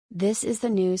This is the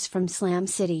news from Slam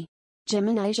City.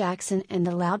 Gemini Jackson and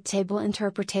the Loud Table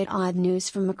interpretate odd news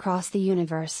from across the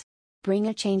universe. Bring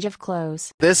a change of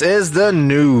clothes. This is the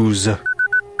news.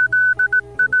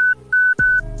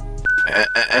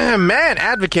 Man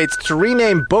advocates to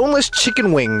rename boneless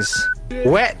chicken wings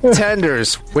wet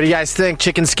tenders. What do you guys think?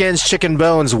 Chicken skins, chicken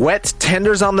bones, wet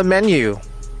tenders on the menu.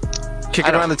 Kick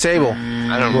it around the table.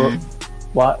 I don't know.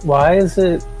 Why is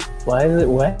it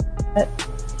wet?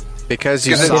 Because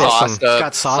you It's sauce them. sauced up.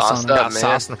 Got sauce on them. Got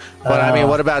sauce on them. But I mean,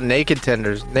 what about naked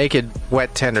tenders? Naked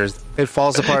wet tenders. It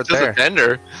falls apart Just there. a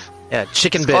tender. Yeah,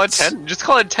 chicken Just bits. just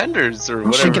call it tenders or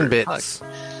whatever. Chicken bits.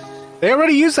 They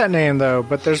already use that name though,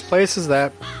 but there's places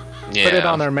that Yeah. put it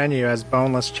on their menu as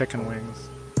boneless chicken wings.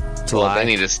 Well, they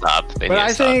need to stop. But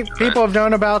I think people have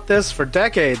known about this for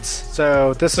decades,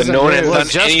 so this But isn't no one new. has Look, done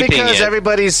just anything because yet.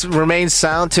 everybody's remains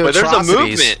sound to But there's a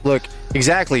atrocities. movement. Look,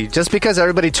 exactly. Just because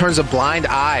everybody turns a blind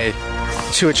eye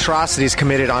to atrocities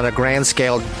committed on a grand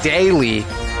scale daily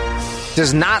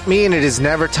does not mean it is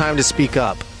never time to speak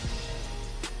up.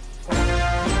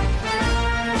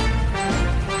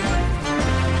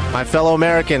 My fellow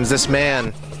Americans, this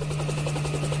man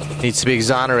needs to be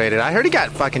exonerated. I heard he got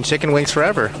fucking chicken wings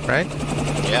forever, right?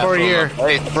 Yeah, For a year.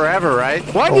 Forever, right?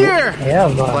 1 Oh, year!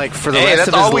 yeah, but Like for the Hey, rest that's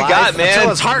of his all we life. got, man. Until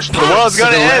his heart The world's pops.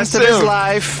 gonna For the end rest of his soon.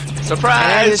 life. And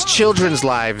Surprise! his children's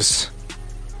lives.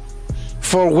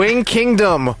 For Wing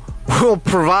Kingdom will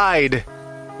provide.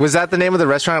 Was that the name of the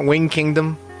restaurant? Wing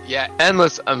Kingdom? Yeah,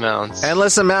 endless amounts.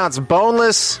 Endless amounts.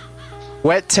 Boneless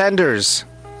wet tenders.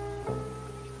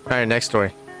 Alright, next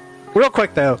story. Real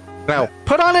quick though, No.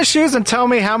 put on his shoes and tell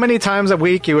me how many times a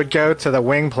week you would go to the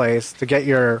wing place to get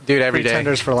your Dude, every day.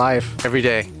 tenders for life. Every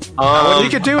day. You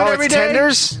could do it every it's day.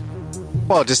 tenders?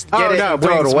 Well, just get Oh it no, and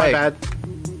throw wings, it my away. bad.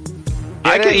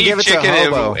 I Get it could and eat give it to a chicken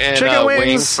hobo. and Chicken wings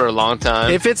wings. for a long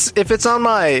time. If it's on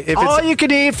my All you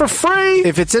could eat for free.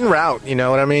 if it's en route, you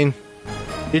know what I mean?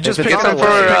 You just if pick it's it Get up them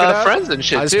on for the way, pick it up. friends and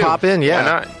shit I just too. pop in, yeah.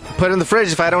 Why not? Put it in the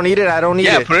fridge. If I don't eat it, I don't eat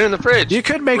Yeah, it. put it in the fridge. You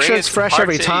could make Bring sure it it's fresh to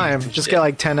every party. time. Just get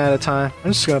like 10 at a time.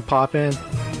 I'm just gonna pop in.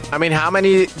 I mean, how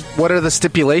many? What are the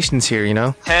stipulations here? You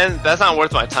know? 10. That's not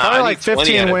worth my time. Probably I like need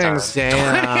 20 15 at a wings. time.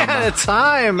 at Damn. a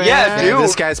time, man. Yeah, dude.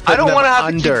 This guy's I putting don't them want to have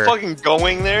under. to keep fucking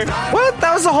going there. What?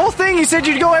 That was the whole thing. You said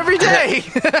you'd go every day.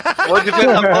 Well, it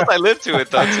depends how close I live to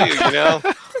it, though, too. You know,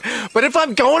 But if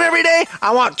I'm going every day,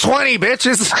 I want 20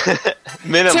 bitches.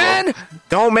 minimum. 10.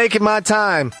 Don't make it my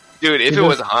time. Dude, if You it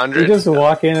was just- 100, You just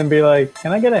walk in and be like,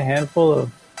 "Can I get a handful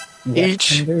of wet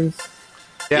Each? tenders?"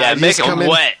 yeah, you make just come them in-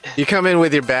 wet. You come in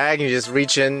with your bag and you just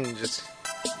reach in. And just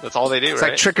That's all they do, it's right?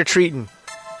 like trick or treating.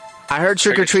 I heard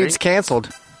trick or treat's canceled.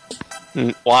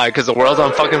 Why? Because the world's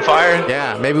on fucking fire.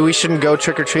 Yeah, maybe we shouldn't go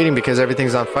trick or treating because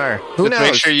everything's on fire. Who Just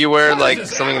knows? make sure you wear like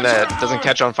something that doesn't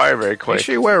catch on fire very Make quick.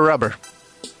 sure you wear rubber.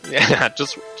 Yeah,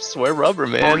 just wear rubber,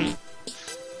 man.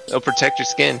 It'll protect your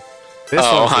skin. This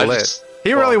Oh, one's I lit. just-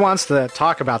 He really wants to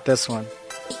talk about this one.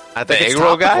 I think The it's egg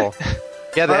roll guy? topical.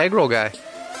 Yeah, the egg roll guy.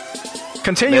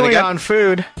 Continuing Then again- on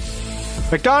food,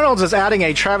 McDonald's is adding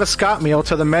a Travis Scott meal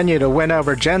to the menu to win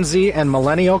over Gen Z and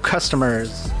millennial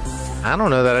customers. I don't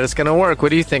know that it's gonna work. What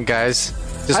do you think, guys?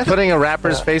 Just I putting a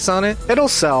rapper's face on it? It'll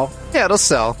sell. Yeah, it'll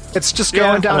sell. It's just Yeah,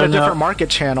 going down I a don't know. different market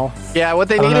channel. Yeah, what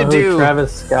they I don't need know to who do.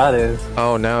 Travis Scott is.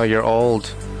 Oh no, you're old.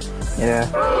 Yeah.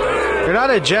 You're not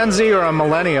a Gen Z or a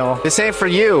millennial. This ain't for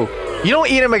you. You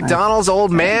don't eat at McDonald's,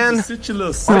 old man. Why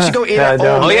don't you go eat Yeah, I at don't.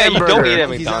 old Oh yeah, man you burger? don't eat at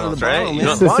McDonald's, right? You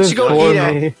don't, Why don't you go For eat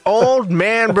at me. old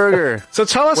man burger? So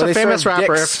tell us Where a they famous serve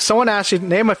rapper. dicks. If someone asks you,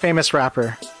 name a famous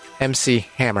rapper. MC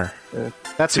Hammer.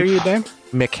 That's who you'd name?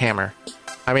 Mick Hammer.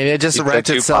 I mean, it just You said rents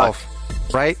Tupac. itself,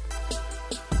 right?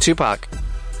 Tupac.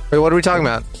 Wait, what are we talking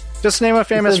about? Just name a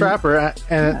famous said- rapper.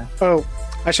 And oh,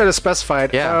 I should have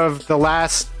specified. Yeah. Of the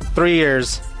last 3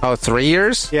 years. Oh, 3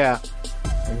 years? Yeah,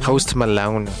 Post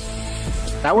Malone.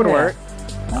 that would Yeah. work.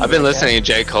 I've been listening to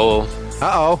J. Cole.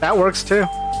 Uh-oh. That works too.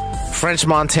 French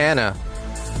Montana.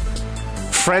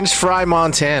 French Fry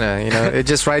Montana. You know, it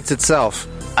just writes itself.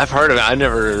 I've heard of it. I don't know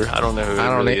who I it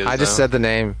don't really know. is, I just though. said the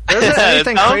name. There isn't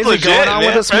anything Sounds crazy legit, going on man.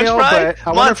 with this French meal, fry? but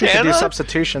I wonder if you could do Montana?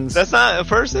 substitutions. That's not a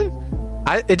person?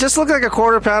 It just looked like a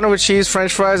quarter pounder with cheese,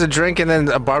 French fries, a drink, and then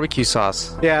a barbecue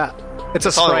sauce. Yeah, it's a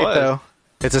all it Sprite was. though.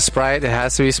 It's a Sprite. It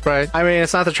has to be Sprite. I mean,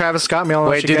 it's not the Travis Scott meal.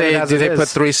 unless Wait, you do get it they as do it they is. put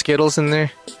 3 Skittles in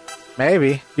there?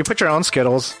 Maybe you put your own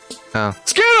Skittles. Oh.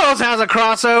 Skittles has a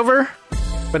crossover,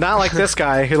 but not like this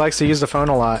guy who likes to use the phone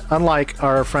a lot. Unlike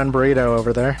our friend Burrito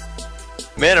over there.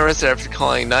 Man arrested after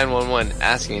calling 911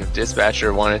 asking if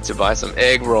dispatcher wanted to buy some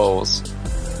egg rolls.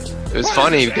 It was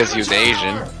funny because he was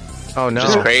Asian. Oh no.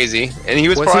 Just crazy. And he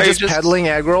was Was probably he just peddling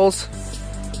egg rolls?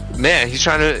 Man, he's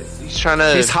trying to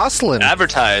He's hustling.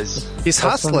 advertise. He's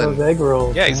hustling hustling. those egg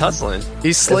rolls. Yeah, he's hustling.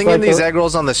 He's slinging like these a- egg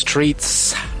rolls on the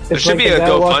streets. There It's should like be the a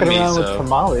guy walking GoFundMe, around with so-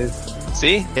 tamales.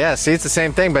 See, Yeah, see, it's the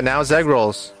same thing, but now it's egg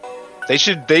rolls. they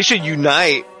should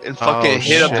unite and fucking Oh,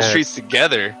 hit up the shit. streets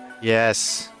together,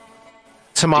 Yes.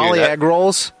 Tamale Dude, that- egg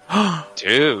rolls?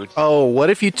 dude. Oh, what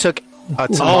if you took a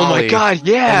tamale Oh my god,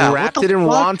 yeah. and What wrapped the it in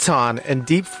fuck? wonton and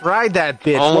deep fried that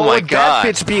bitch? Oh what my would God.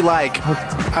 that bitch be like?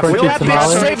 Would Would that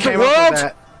bitch save the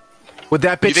world? Would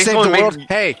that You bitch think save the someone world? made-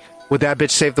 Hey, would that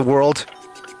bitch save the world?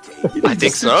 I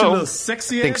think so.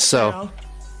 Think so.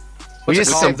 We With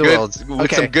just some saved the good, world. with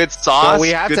Okay. some good sauce, Well, we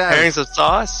have good to have- pairings of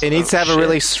sauce. It needs to have a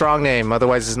really strong name,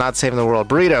 otherwise it's not saving the world.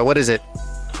 Burrito, what is it?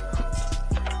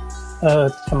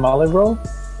 Tamale roll?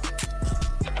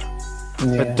 A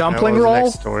Yeah. dumpling That was the roll?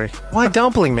 next story. Why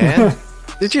dumpling, man?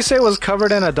 Did you say it was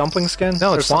covered in a dumpling skin?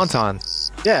 No, Or it's something?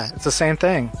 wonton. Yeah, it's the same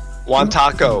thing. One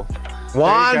taco.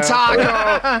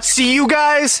 Wonton. See you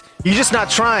guys? You're just not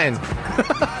trying.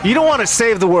 You don't want to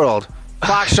save the world.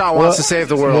 Clockshot wants to save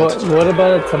the world. What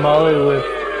about a tamale with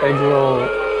egg roll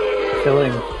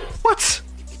filling? What?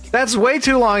 That's way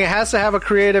too long. It has to have a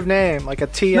creative name, like a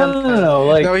TM. No.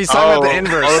 Like, No, he's talking about the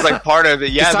inverse. Oh, like part of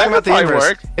it. Yeah, He's that talking would about the probably inverse.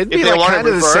 work. It'd If be they like want kind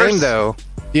it of the reversed, same, though.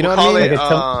 You know we'll what I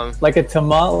call mean? it, like a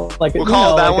tamale, like a, we'll you call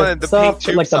know, that like one a the soft, pink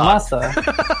tube like the sock.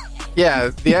 masa. Yeah,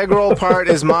 the egg roll part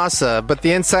is masa, but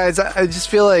the insides, I just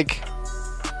feel like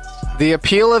the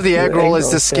appeal of the egg egg roll is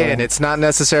roll the skin. filling. It's not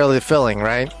necessarily the filling,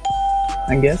 right?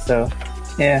 I guess so.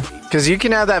 Yeah. Because you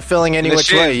can have that filling any And the which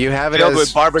shit way. You have it filled as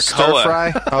with barbacoa. stir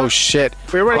fry. Oh shit!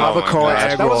 We already Oh my barbacoa God.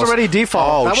 egg That was rolls. already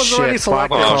default. Oh That was shit! already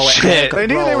selected. Barbacoa Oh, egg shit. They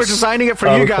knew they were rolls. designing it for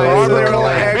Oh, you guys. cool. They were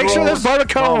like, Egg make sure there's rolls.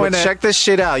 barbacoa Oh, in but it. check this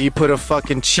shit out. You put a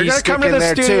fucking cheese gonna stick come to in the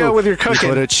there studio too. with your cooking.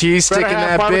 You put a cheese stick Better in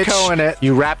have that bitch. barbacoa in it.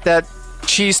 You wrap that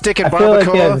cheese stick in I feel like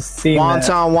barbacoa. I've seen that.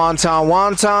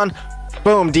 Wonton.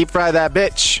 Boom! Deep fry that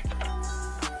bitch.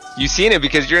 You've seen it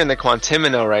because you're in the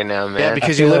Quantimino right now, man. Yeah,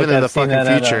 because I you're feel living like in the I've seen fucking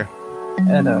that future.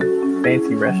 at a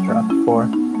fancy restaurant before.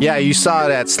 Yeah, you saw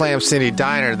it at Slam City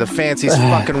Diner, the fanciest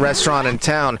fucking restaurant in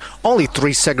town. Only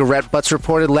 3 cigarette butts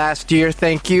reported last year,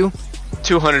 thank you.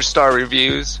 200-star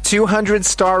reviews.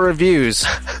 200-star reviews.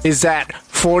 Is that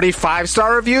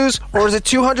 45-star reviews, or is it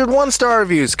 201-star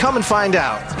reviews? Come and find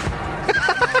out.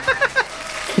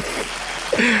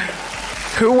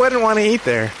 Who wouldn't want to eat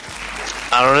there?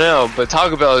 I don't know, but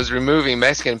Taco Bell is removing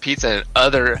Mexican pizza and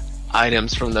other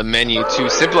items from the menu to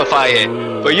simplify it.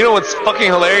 But you know what's fucking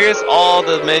hilarious? All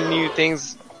the menu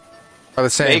things Are the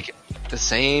same. make the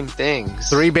same things.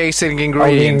 3 basic All the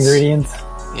ingredients. ingredients.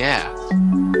 Yeah.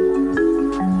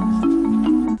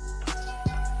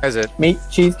 Is it? Meat,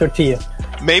 cheese, tortilla.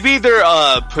 Maybe they're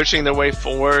pushing their way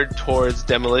forward towards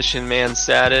Demolition Man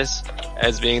status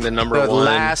as being the number The one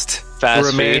last fast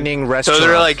remaining food. restaurant. So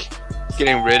they're like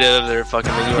getting rid of their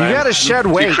fucking menu. You gotta items shed to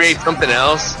weight. create something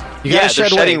else. You yeah, gotta they're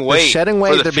shed shedding weight. weight. They're shedding for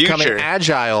weight. the They're becoming future.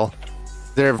 agile.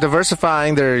 They're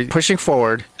diversifying. They're pushing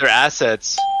forward. Their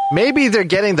assets. Maybe they're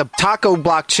getting the taco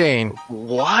blockchain.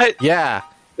 What? Yeah.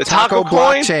 The taco coin?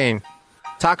 blockchain.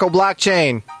 Taco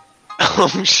blockchain.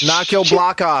 Oh, Knock your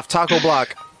block off. Taco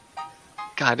block.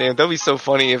 God damn, that'd be so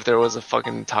funny if there was a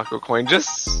fucking taco coin.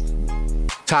 Just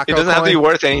Taco it doesn't have to be coin.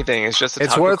 worth anything. It's just a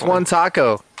It's taco worth coin. one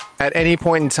taco at any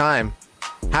point in time.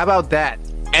 How about that?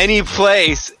 Any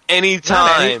place,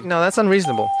 anytime. No, that's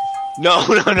unreasonable. No.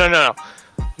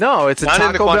 No, it's a Not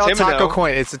in the Taco Bell Quantimino. taco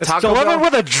coin. It's a Taco Delivered Bell.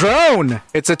 with a drone.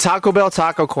 It's a Taco Bell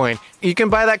taco coin. You can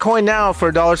buy that coin now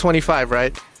for $1.25,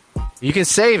 right? You can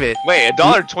save it. Wait,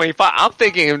 $1.25. I'm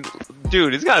thinking,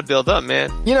 dude, it's gotta build up,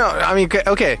 man. You know, I mean,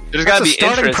 okay. There's gotta That's be a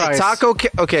starting interest. price. Taco.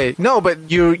 Okay, no, but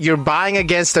you're buying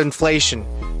against inflation,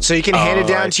 so you can hand it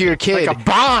down to your kid Like a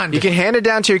bond. You can hand it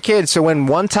down to your kid. So when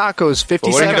one taco is what if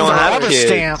you $57, don't have kids?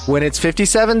 stamp. when it's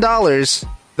 $57,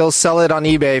 they'll sell it on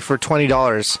eBay for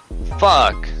 $20.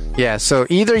 Fuck. Yeah. So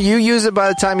either you use it by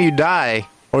the time you die,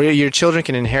 or your children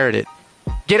can inherit it.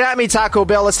 Get at me, Taco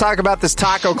Bell. Let's talk about this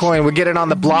taco coin. We'll get it on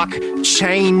the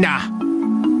blockchain.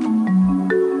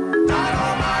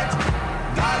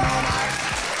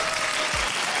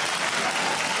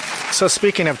 So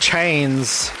speaking of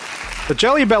chains, the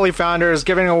Jelly Belly founder is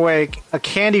giving away a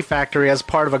candy factory as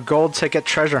part of a gold ticket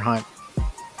treasure hunt.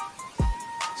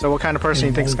 So what kind of person do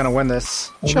you think is going to win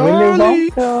this? Willy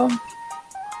Wonka.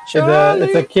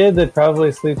 It's a kid that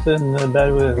probably sleeps in the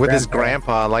bed with With his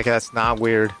grandpa. grandpa. Like, that's not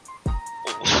weird.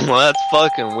 Well, that's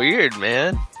fucking weird,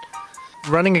 man.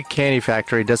 Running a candy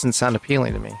factory doesn't sound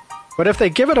appealing to me. But if they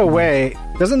give it away,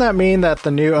 doesn't that mean that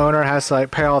the new owner has to like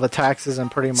pay all the taxes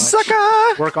and pretty much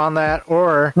Sucker! work on that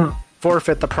or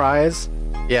forfeit the prize?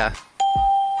 Yeah.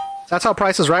 That's how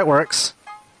Price is Right works.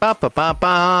 Ba ba ba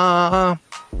ba.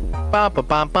 Ba ba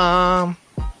ba ba.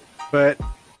 But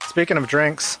Speaking of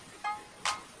drinks,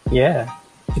 Yeah.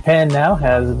 Japan now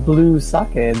has blue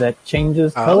sake that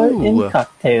changes color in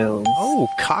cocktails. Oh,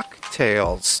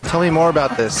 cocktails. Tell me more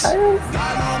about this. Is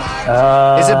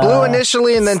Is it blue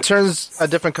initially and then turns a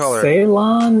different color?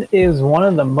 Ceylon is one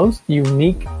of the most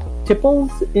unique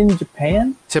tipples in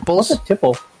Japan. Tipples? What's a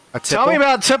tipple? A tipple? tell me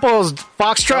about tipples, Tell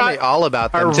me Foxtrot. all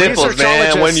about them. Our Tipples,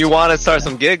 man. researchologist. When you want to start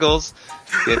some giggles,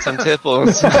 get some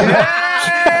tipples. They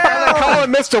call it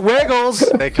Mr. Wiggles.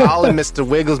 They call him Mr.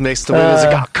 Wiggles, Mr. Wiggles.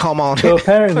 Like, oh, come on. So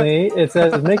apparently, it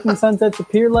says making sunsets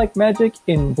appear like magic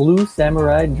in blue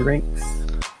samurai drinks.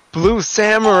 Blue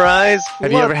samurais.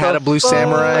 Have you ever had a blue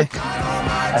samurai? I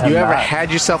have You ever not.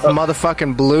 had yourself a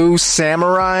motherfucking blue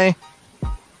samurai?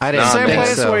 I didn't No, Same think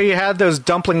place so. where you had those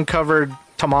dumpling-covered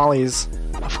tamales.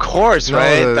 Of course, No,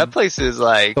 right? That place is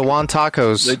like The Juan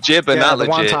Tacos. legit, but Yeah, not the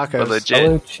Juan legit. Tacos. But legit.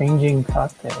 Color-changing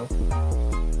cocktails.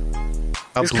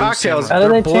 A These blue cocktails, samurai. How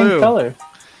do they're they change blue. color?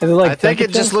 Is it like I think it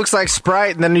temperature? just looks like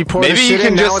Sprite, and then you pour the Maybe shit you can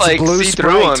in. Now just it's like blue see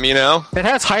Sprite. through them, you know? It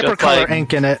has hypercolor like-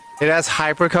 ink in it. It has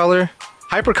hypercolor.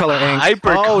 Hypercolor ink.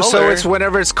 Hypercolor. Oh, so it's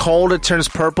whenever it's cold, it turns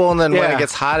purple, and then when Yeah. it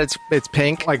gets hot, it's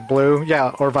pink. Like blue,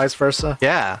 yeah, or vice versa.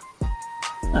 Yeah.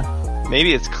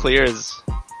 Maybe it's clear as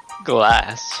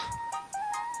glass.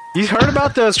 You heard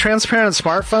about those transparent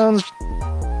smartphones?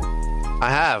 I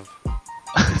have.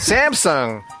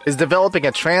 Samsung is developing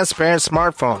a transparent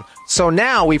smartphone. So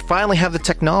now we finally have the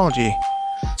technology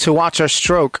to watch our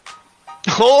stroke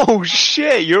Oh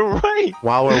shit, you're right.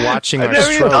 while we're watching I our never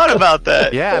even stroke. thought about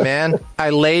that. Yeah, man.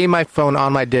 I lay my phone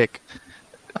on my dick.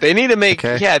 They need to make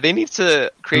Okay. yeah, they need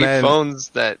to create Man. phones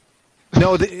that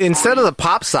No, instead of the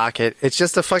pop socket, it's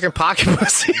just a fucking pocket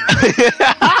pussy.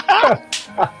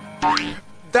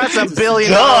 That's $1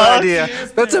 billion Duh. idea.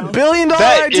 That's $1 billion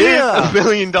that is idea. $1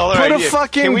 billion Put idea. a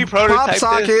fucking Can we pop prototype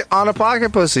socket this? on a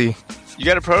pocket pussy. You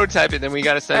got to prototype it, then we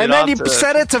got to send And it then off you to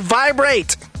set it to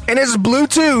vibrate. And it's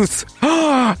Bluetooth.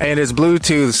 And it's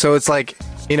Bluetooth. So it's like,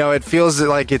 you know, it feels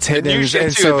like it's the hidden. new shit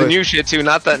and too. so The new shit too.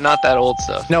 Not that old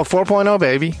stuff. No, 4.0,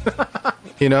 baby.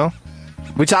 You know?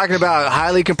 We're talking about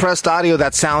highly compressed audio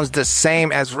that sounds the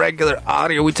same as regular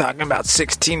audio. We're talking about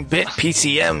 16-bit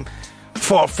PCM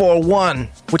 441.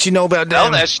 What you know about Sell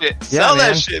them? that shit. Yeah, Sell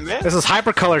man. that shit, man. This is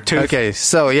hypercolor tooth. Okay,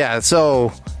 so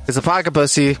it's a pocket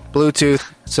pussy, Bluetooth.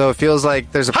 So it feels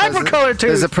like there's a Hypercolor tooth.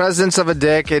 There's a presence of a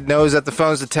dick. It knows that the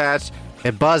phone's attached.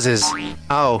 It buzzes.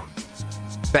 Oh,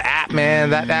 the app,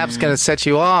 man. That app's gonna set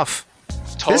you off.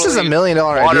 This is $1 million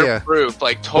idea. Waterproof,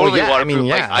 like totally Well, yeah, I waterproof. mean,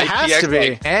 yeah, like it has IPX, to be.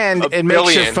 like, And a it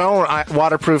makes your billion. phone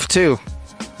waterproof too.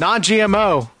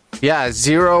 Non-GMO. Yeah,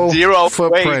 zero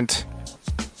footprint.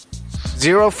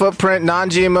 Zero footprint,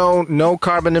 non-GMO, no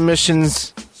carbon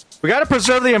emissions. We got to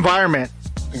preserve the environment,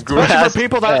 especially grass for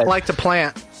people that fed. like to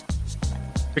plant.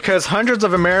 Because hundreds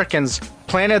of Americans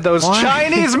planted those Why?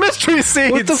 Chinese mystery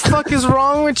seeds. What the fuck is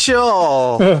wrong with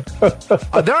y'all?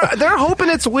 They're hoping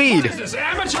it's weed. This is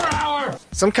amateur hour!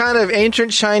 Some kind of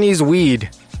ancient Chinese weed.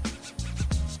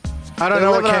 I don't They're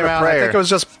know what living came on a out. I prayer. think it was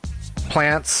just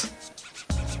plants.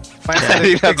 Plants I that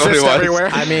think that's what it exist was. everywhere.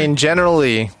 I mean,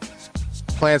 generally,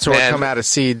 plants will Man. come out of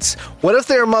seeds. What if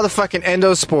they're motherfucking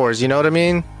endospores? You know what I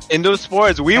mean?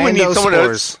 Endospores. We would need someone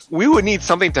Endospores. to. We would need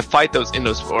something to fight those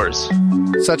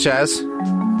endospores. Such as?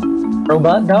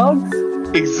 Robot dogs?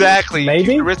 Exactly. Maybe?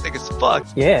 Futuristic as fuck.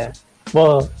 Yeah.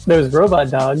 Well, there's robot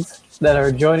dogs that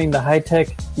are joining the high-tech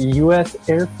U.S.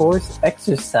 Air Force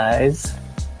exercise.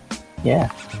 Yeah.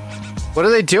 What are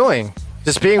they doing?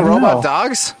 Just being I don't robot know.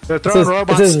 dogs? They're It throwing says-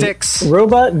 robot it says sticks.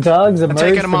 Robot dogs emerged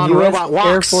taking them from on U.S. robot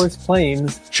Air walks. Force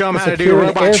planes Show 'em to how to do secure an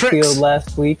robot airfield tricks.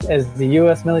 last week as the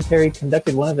U.S. military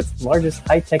conducted one of its largest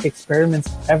high-tech experiments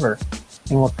ever,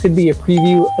 in what could be a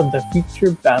preview of the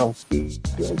future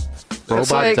battlefield.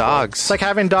 Robot dogs. It's like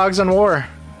having dogs in war.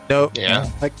 No. Yeah.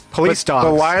 Like police But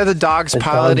dogs. why are the dogs The dogs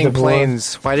piloting of war.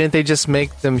 planes? Why didn't they just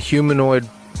make them humanoid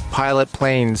pilot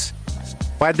planes?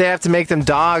 Why'd they have to make them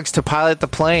dogs to pilot the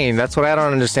plane? That's what I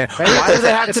don't understand. Why do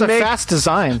they have it's to a make? fast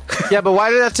design. Yeah, but why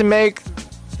do they have to make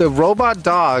the robot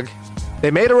dog? They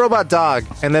made a robot dog,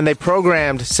 and then they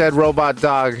programmed said robot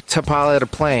dog to pilot a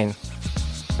plane.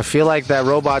 I feel like that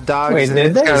robot dog. Wait, is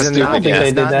did they? is I don't think is they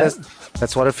did that.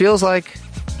 That's what it feels like.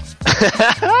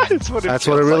 That's what That's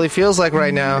what it really feels like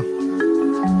right now.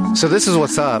 So this is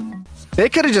what's up. They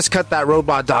could have just cut that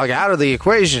robot dog out of the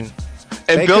equation.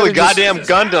 And They build a could've just- goddamn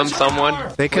Gundam,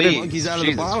 someone. They could have. Please. He's out of the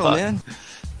Jesus bottle, fuck. man.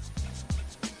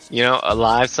 You know, a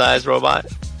life-size robot.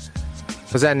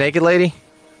 Was that Naked Lady?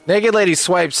 Naked Lady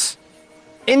swipes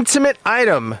intimate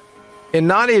item in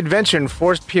naughty adventure in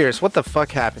Forest Pierce. What the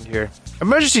fuck happened here?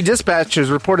 Emergency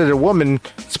dispatchers reported a woman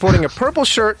sporting a purple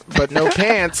shirt but no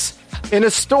pants in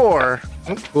a store.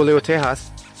 Julio Tejas.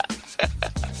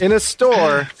 In a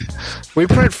store, we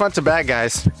print front to back,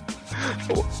 guys.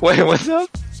 Wait, what's up?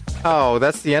 Oh,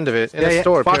 that's the end of it. In a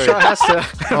store, Foxtrot period. has to.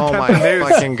 Oh my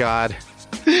fucking god!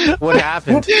 What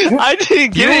happened? I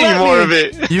didn't get any more of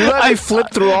it. You let me flip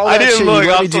through all I that didn't shit. look. You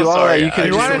let I'm me so do all sorry. that. You could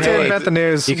You wanted to invent the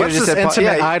news. You could What's just this said,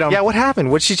 intimate yeah, item? Yeah, what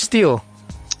happened? What'd she steal?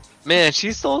 Man,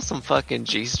 she stole some fucking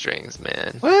G-strings,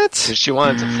 man. What? 'Cause she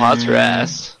wanted to floss her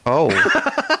ass. Oh,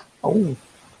 Oh,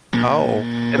 oh,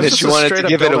 And This then is she a wanted to straight-up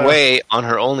give it build-up. away on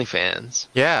her OnlyFans.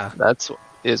 yeah.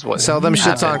 Is what Sell them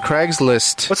shits on happened.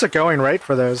 Craigslist. What's the going rate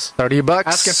for those? $30.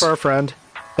 Asking for a friend.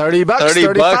 $30, 30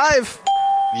 $35.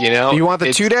 You know, You want the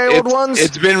it's- 2-day-old it's- ones?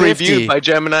 It's been 50. reviewed by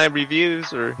Gemini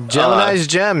Reviews or Gemini's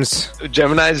Gems.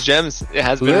 Gemini's Gems. It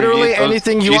has been Literally reviewed, those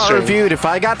anything you want G-strings. reviewed. If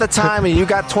I got the time and you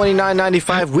got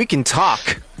 $29.95, we can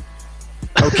talk.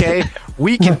 Okay?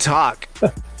 We can talk.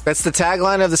 That's the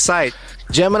tagline of the site.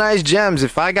 Gemini's Gems.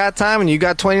 If I got time and you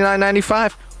got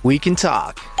 $29.95, we can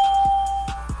talk.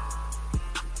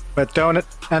 But don't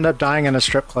end up dying in a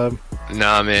strip club.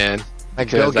 Nah, man. Like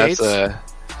Because Bill Gates?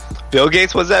 Bill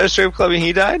Gates was at a strip club and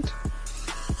he died?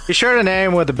 He shared a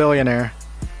name with a billionaire.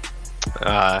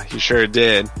 He sure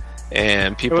did.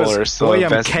 And people was are still William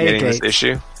K. investigating this Gates.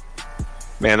 issue.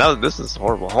 Man, this is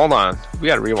horrible. Hold on. We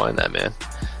gotta rewind that, man.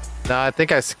 No, I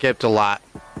think I skipped a lot.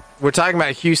 We're talking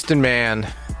about Houston man.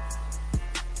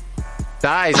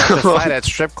 Dies after fight at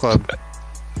strip club.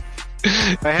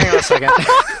 Wait, hang on a second.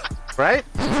 Right?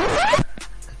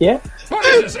 yeah.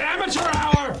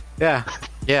 Yeah.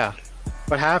 Yeah.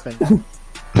 What happened?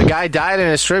 The guy died in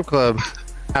a strip club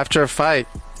after a fight.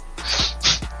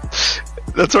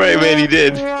 That's right, man. He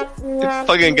did.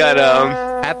 Fucking got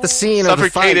At the scene of the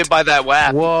suffocated fight. by that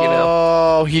WAP. Whoa, You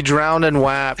know, he drowned in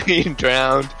WAP. he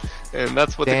drowned, and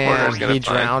that's what the Damn, coroner's gonna he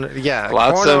find. drowned. Yeah.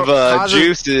 Lots coroner- of causes-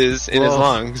 juices in his Whoa.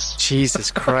 lungs.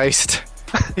 Jesus Christ.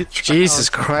 Jesus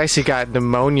Christ, he got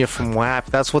pneumonia from WAP.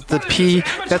 That's what the P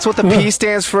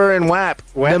stands for in WAP.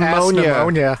 Wet ass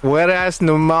pneumonia. Wet ass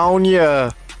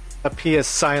pneumonia. A P is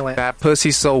silent. That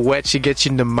pussy's so wet she gets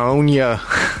you pneumonia.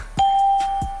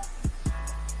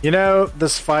 You know,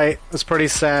 this fight was pretty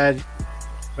sad.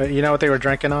 But you know what they were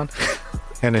drinking on?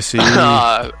 Tennessee. Maybe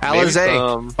Alizé.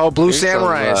 some- Oh, Blue maybe some,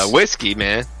 Samurais. whiskey,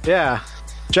 man. Yeah.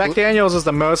 Jack Daniels is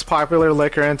the most popular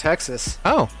liquor in Texas.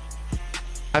 Oh.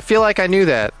 I feel like I knew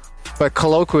that, but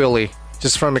colloquially,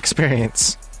 just from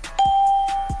experience.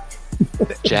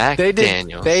 Jack They did.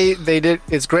 Daniels. They did.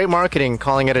 It's great marketing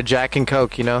calling it a Jack and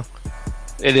Coke. You know,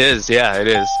 It is, yeah, it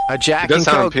is. a Jack It does and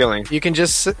sound Coke. appealing. You can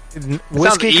just Sounds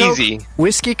whiskey Coke. easy.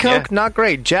 Whiskey Coke, Yeah. not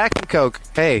great. Jack and Coke.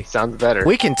 Hey, Sounds better,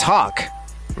 we can talk,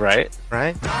 right?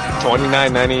 right?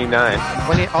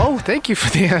 $29.99. Oh, thank you for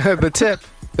the tip,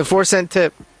 the 4-cent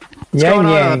tip. What's Yang going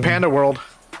on in Yang. the panda world?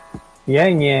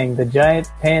 Yang Yang, the giant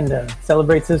panda,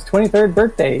 celebrates his 23rd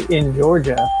birthday in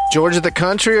Georgia. Georgia, the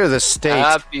country or the state?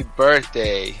 Happy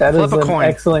birthday, That is Flip a an coin.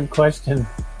 excellent question,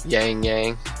 Yang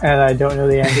Yang. and I don't know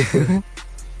the answer to.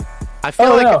 I feel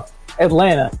Oh like no,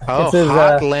 Atlanta. oh, it says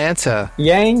Atlanta.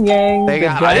 Yang Yang. They the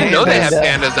got- I didn't know they had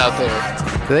giant pandas out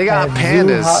there. They got at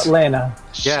pandas. Atlanta.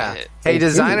 Yeah. Shit. Hey, They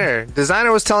do.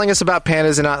 Designer was telling us about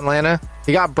pandas in Atlanta.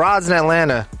 He got broads in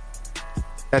Atlanta.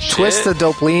 That Shit. twist the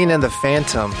dope lean and the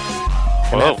Phantom.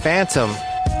 And Whoa. that Phantom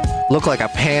looked like a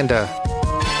panda.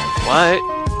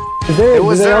 What? Is there, It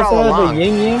was do they there also all have along. a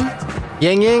Yang Yang?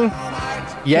 Yang Yang? Yang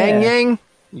Yeah. Yang?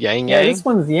 Yang Yeah, Yang? this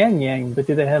one's Yang Yang, but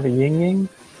do they have a Yin Yang?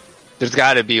 There's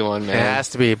got to be one, It man. has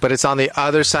to be, but it's on the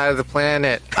other side of the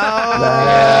planet. Oh,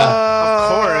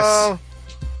 Of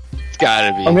course. It's got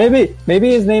to be. Or maybe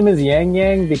his name is Yang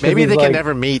Yang because Maybe he's they like can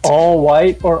never meet. all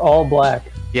white or all black.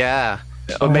 Yeah.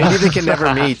 But maybe they can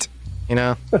never meet, you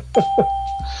know?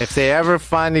 If they ever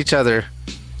find each other,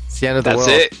 it's the end of the That's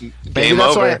world. it. Maybe Game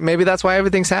that's over. why. Maybe that's why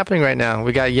everything's happening right now.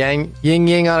 We got Yin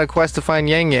Yang on a quest to find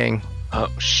Yang Yang. Oh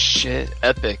shit!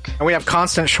 Epic. And we have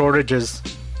constant shortages.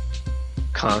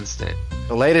 Constant.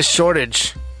 The latest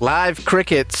shortage: live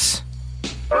crickets.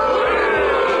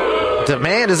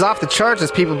 Demand is off the charts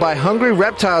as people buy hungry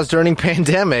reptiles during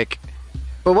pandemic.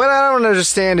 But what I don't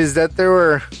understand is that there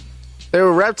were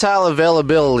reptile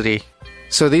availability,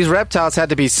 so these reptiles had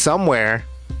to be somewhere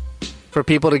for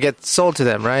people to get sold to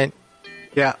them, right?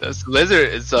 Yeah. This lizard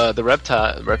is the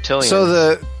reptilian.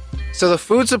 So the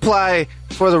food supply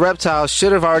for the reptiles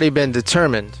should have already been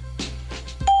determined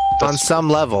on some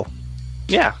level.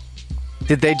 yeah.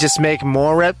 Did they just make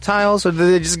more reptiles, or did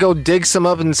they just go dig some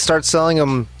up and start selling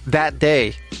them that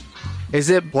day? Is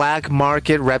it black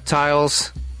market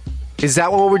reptiles? Is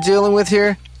that what we're dealing with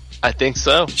here? I think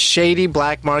so. Shady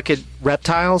black market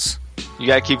reptiles? You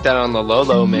gotta keep that on the low,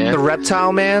 The man.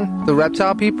 reptile man? The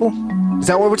reptile people? Is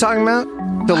that what we're talking about?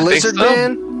 The think lizard so.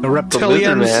 man? The The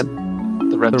lizard reptilians. man.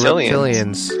 The The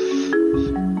reptilians.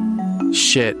 reptilians.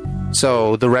 Shit.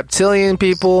 So the reptilian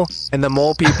people and the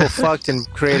mole people fucked and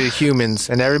created humans,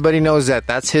 and everybody knows that.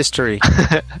 That's history.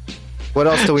 What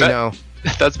else do we know?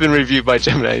 That's been reviewed by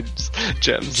Gemini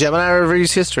Gems. Gemini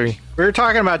reviews history. We were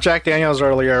talking about Jack Daniels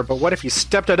earlier, but what if you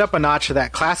stepped it up a notch to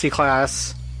that classy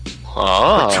class?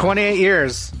 Oh, 28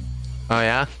 years. Oh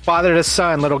yeah, Father to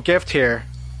son, little gift here.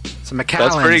 Some McAllens.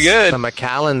 that's pretty good. the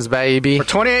McAllens, baby. For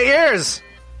 28 years.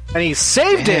 And he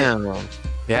saved it. Damn.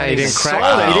 Yeah, he didn't Sold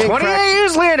crack. it. He didn't 28 crack.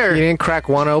 years later. He didn't crack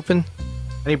one open.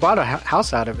 And he bought a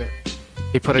house out of it.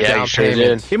 He put a Yeah, down he sure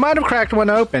payment. did. He might have cracked one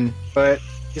open, but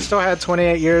he still had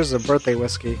 28 years of birthday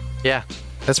whiskey. Yeah,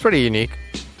 that's pretty unique.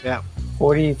 Yeah.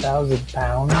 40,000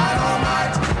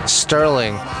 pounds.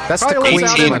 Sterling. That's Probably the lives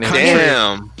out Queen's in the money. country.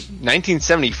 Damn.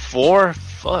 1974.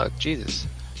 Fuck, Jesus.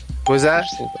 Was that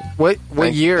what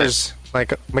Thank- years?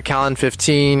 Like Macallan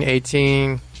 15,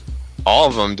 18. All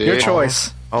of them, dude. Your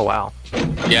choice. Oh wow.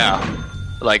 Yeah.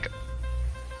 Like.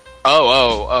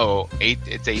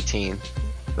 It's 18.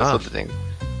 That's Oh. what the thing.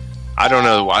 I don't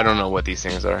know. I don't know what these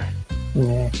things are.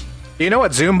 Yeah. Do you know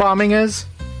what Zoom bombing is?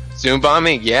 Zoom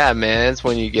bombing, yeah, man. It's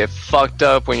when you get fucked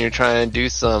up when you're trying to do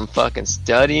some fucking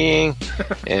studying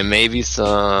and maybe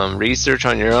some research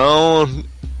on your own.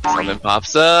 Something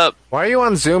pops up. Why are you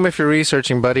on Zoom if you're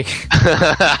researching, buddy?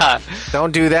 I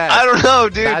Don't do that. don't know,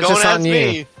 dude. That's Don't just ask on you.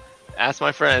 me. Ask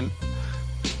my friend.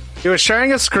 He was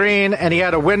sharing a screen and he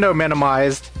had a window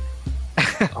minimized.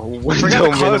 A window Forgot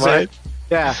to close minimized. it.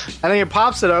 Yeah. And then he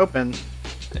pops it open.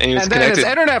 And he was And then his connected.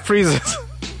 internet freezes.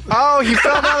 Oh, he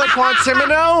fell down the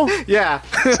Quantimino? yeah.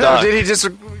 Stuck. Or did he just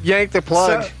yank the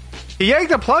plug? So, he yanked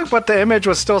the plug, but the image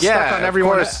was still stuck on of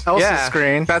everyone course. else's Yeah.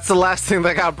 screen. That's the last thing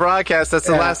that got broadcast. That's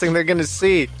the Yeah. last thing they're gonna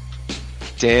see.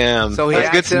 Damn. So he That's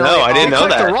good to accidentally- know. I didn't He know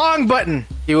clicked the that. wrong button.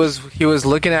 He was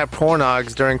looking at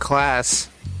pornogs during class.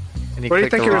 And What do you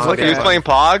clicked think the he was wrong looking He was at? playing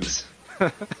Pogs.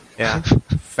 Yeah.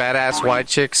 Fat ass white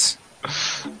chicks.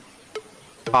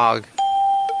 Pog.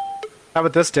 How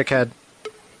about this dickhead?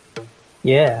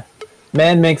 Yeah.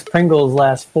 Man makes Pringles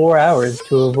last 4 hours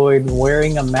to avoid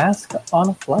wearing a mask on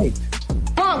a flight.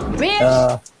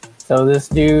 So this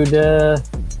dude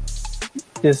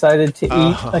decided to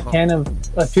eat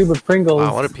a tube of Pringles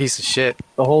Wow, what a piece of shit.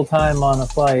 the whole time on a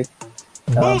flight.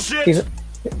 His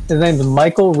name's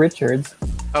Michael Richards.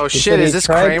 Oh He shit, said is he this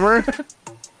tried- Kramer?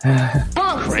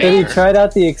 Said he tried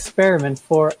out the experiment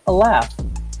for a laugh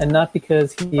and not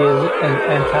because he is an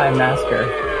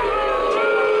anti-masker.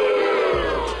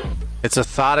 It's a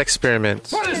thought experiment.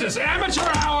 What is this, amateur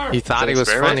hour? He thought he was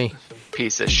Experiment? funny.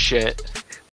 Piece of shit.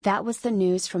 That was the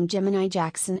news from Gemini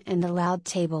Jackson and the Loud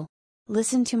Table.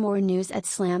 Listen to more news at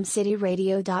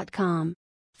slamcityradio.com.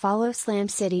 Follow Slam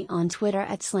City on Twitter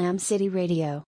at Slam City Radio.